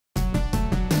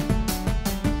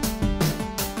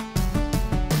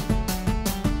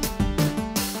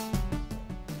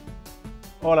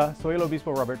Hola, soy el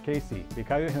obispo Robert Casey,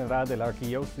 vicario general de la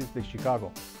Arquidiócesis de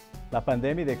Chicago. La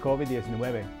pandemia de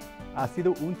COVID-19 ha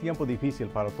sido un tiempo difícil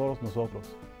para todos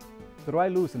nosotros, pero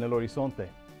hay luz en el horizonte.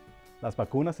 Las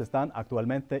vacunas están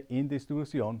actualmente en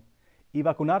distribución y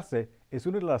vacunarse es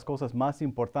una de las cosas más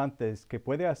importantes que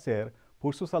puede hacer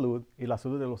por su salud y la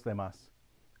salud de los demás.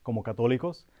 Como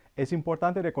católicos, es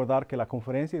importante recordar que la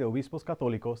Conferencia de Obispos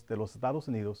Católicos de los Estados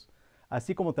Unidos,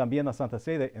 así como también la Santa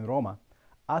Sede en Roma,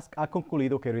 ha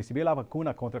concluido que recibir la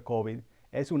vacuna contra COVID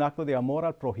es un acto de amor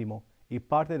al prójimo y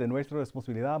parte de nuestra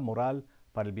responsabilidad moral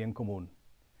para el bien común.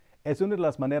 Es una de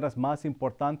las maneras más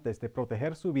importantes de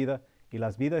proteger su vida y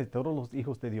las vidas de todos los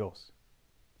hijos de Dios.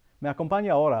 Me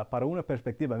acompaña ahora, para una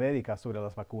perspectiva médica sobre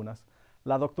las vacunas,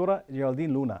 la doctora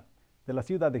Geraldine Luna, de la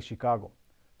ciudad de Chicago.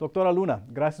 Doctora Luna,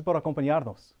 gracias por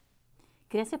acompañarnos.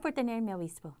 Gracias por tenerme,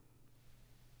 obispo.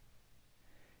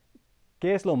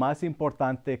 ¿Qué es lo más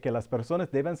importante que las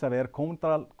personas deben saber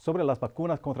sobre las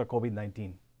vacunas contra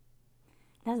COVID-19?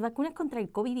 Las vacunas contra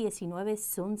el COVID-19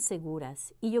 son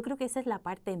seguras y yo creo que esa es la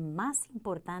parte más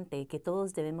importante que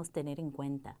todos debemos tener en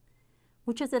cuenta.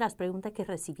 Muchas de las preguntas que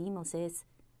recibimos es,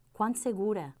 ¿cuán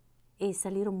segura?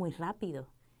 ¿Salieron muy rápido?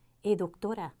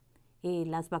 Doctora,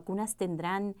 ¿las vacunas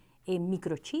tendrán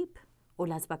microchip? ¿O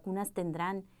las vacunas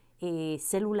tendrán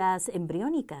células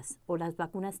embriónicas? ¿O las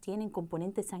vacunas tienen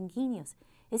componentes sanguíneos?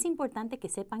 Es importante que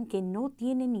sepan que no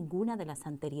tienen ninguna de las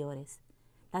anteriores.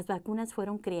 Las vacunas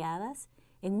fueron creadas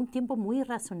en un tiempo muy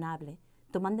razonable,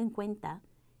 tomando en cuenta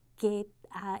que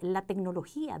la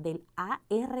tecnología del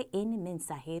ARN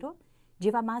mensajero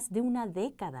lleva más de una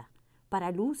década para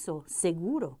el uso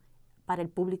seguro para el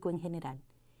público en general,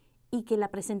 y que la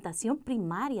presentación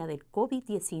primaria del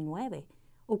COVID-19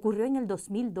 ocurrió en el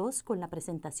 2002 con la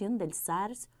presentación del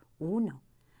SARS-1.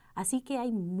 Así que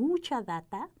hay mucha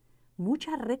data,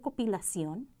 mucha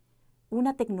recopilación,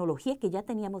 una tecnología que ya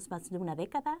teníamos más de una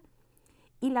década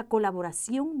y la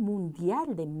colaboración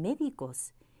mundial de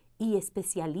médicos y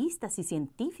especialistas y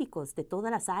científicos de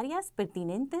todas las áreas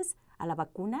pertinentes a la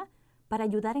vacuna para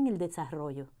ayudar en el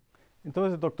desarrollo.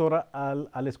 Entonces, doctora,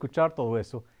 al escuchar todo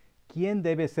eso, ¿quién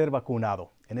debe ser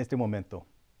vacunado en este momento?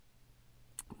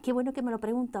 Qué bueno que me lo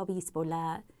pregunta, obispo.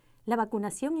 La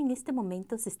vacunación en este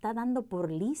momento se está dando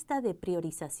por lista de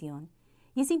priorización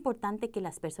y es importante que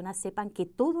las personas sepan que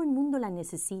todo el mundo la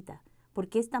necesita. ¿Por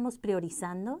qué estamos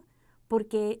priorizando?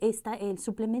 Porque el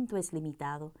suplemento es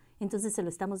limitado. Entonces se lo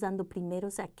estamos dando primero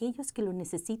a aquellos que lo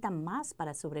necesitan más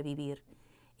para sobrevivir.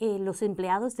 Los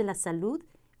empleados de la salud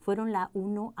fueron la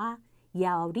 1A y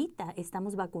ahorita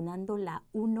estamos vacunando la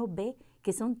 1B,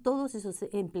 que son todos esos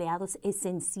empleados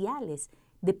esenciales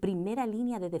de primera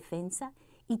línea de defensa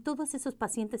y todos esos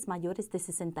pacientes mayores de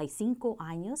 65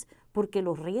 años, porque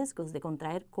los riesgos de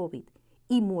contraer COVID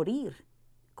y morir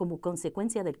como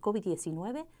consecuencia del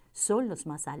COVID-19 son los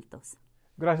más altos.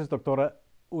 Gracias, doctora.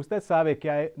 Usted sabe que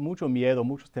hay mucho miedo,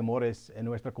 muchos temores en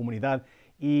nuestra comunidad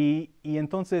y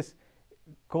entonces,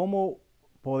 ¿cómo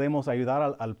podemos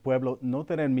ayudar al pueblo no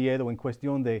tener miedo en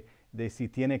cuestión de si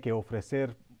tiene que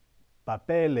ofrecer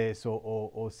papeles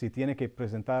o si tiene que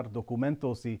presentar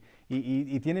documentos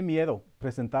y tiene miedo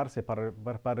presentarse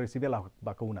para recibir la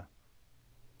vacuna?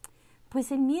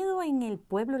 Pues el miedo en el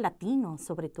pueblo latino,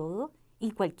 sobre todo,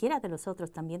 y cualquiera de los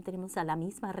otros, también tenemos a la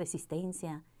misma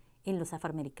resistencia en los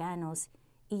afroamericanos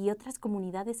y otras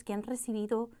comunidades que han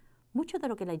recibido mucho de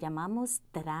lo que le llamamos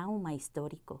trauma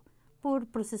histórico por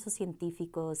procesos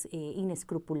científicos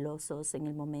inescrupulosos en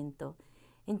el momento.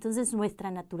 Entonces, nuestra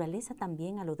naturaleza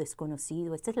también a lo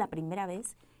desconocido. Esta es la primera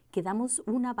vez que damos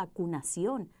una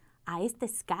vacunación a esta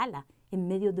escala en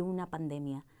medio de una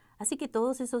pandemia. Así que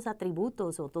todos esos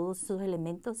atributos o todos esos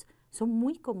elementos son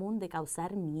muy comunes de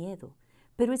causar miedo.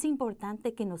 Pero es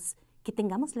importante que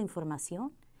tengamos la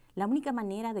información. La única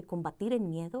manera de combatir el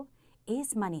miedo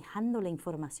es manejando la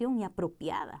información y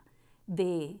apropiada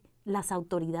de las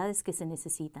autoridades que se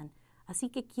necesitan. Así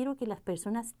que quiero que las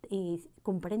personas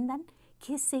comprendan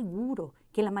que es seguro,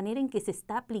 que la manera en que se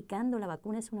está aplicando la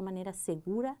vacuna es una manera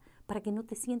segura para que no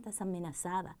te sientas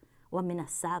amenazada o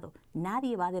amenazado.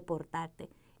 Nadie va a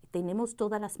deportarte. Tenemos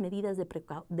todas las medidas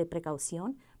de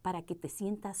precaución para que te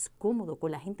sientas cómodo con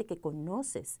la gente que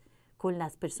conoces, con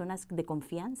las personas de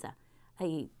confianza.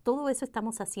 Todo eso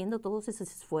estamos haciendo, todos esos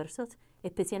esfuerzos,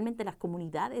 especialmente las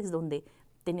comunidades donde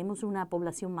tenemos una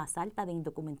población más alta de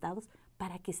indocumentados,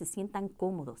 para que se sientan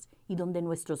cómodos y donde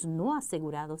nuestros no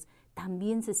asegurados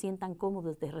también se sientan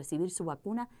cómodos de recibir su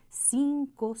vacuna sin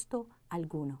costo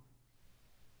alguno.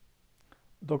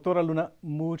 Doctora Luna,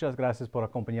 muchas gracias por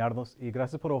acompañarnos y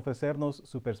gracias por ofrecernos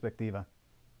su perspectiva.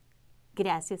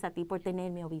 Gracias a ti por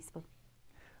tenerme, obispo.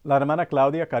 La hermana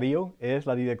Claudia Carrillo es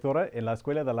la directora en la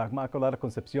Escuela de la Inmaculada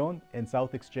Concepción en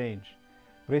South Exchange.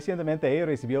 Recientemente ella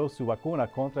recibió su vacuna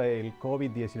contra el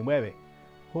COVID-19,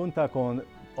 junto con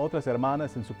otras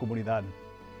hermanas en su comunidad.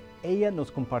 Ella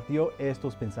nos compartió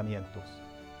estos pensamientos.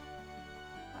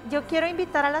 Yo quiero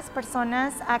invitar a las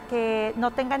personas a que no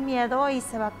tengan miedo y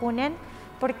se vacunen,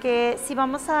 porque si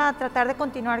vamos a tratar de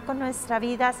continuar con nuestra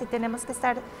vida, si tenemos que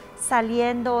estar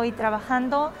saliendo y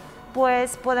trabajando,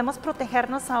 pues podemos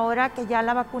protegernos ahora que ya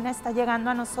la vacuna está llegando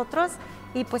a nosotros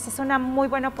y pues es una muy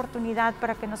buena oportunidad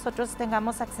para que nosotros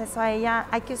tengamos acceso a ella.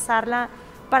 Hay que usarla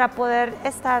para poder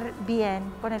estar bien,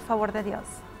 con el favor de Dios.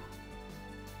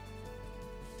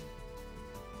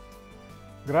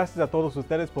 Gracias a todos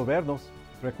ustedes por vernos.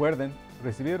 Recuerden,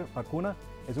 recibir vacuna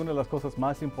es una de las cosas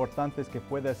más importantes que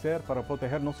puede hacer para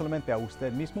proteger no solamente a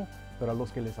usted mismo, pero a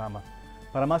los que les ama.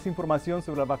 Para más información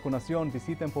sobre la vacunación,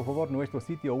 visiten por favor nuestro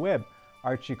sitio web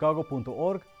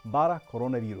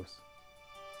archicago.org/coronavirus.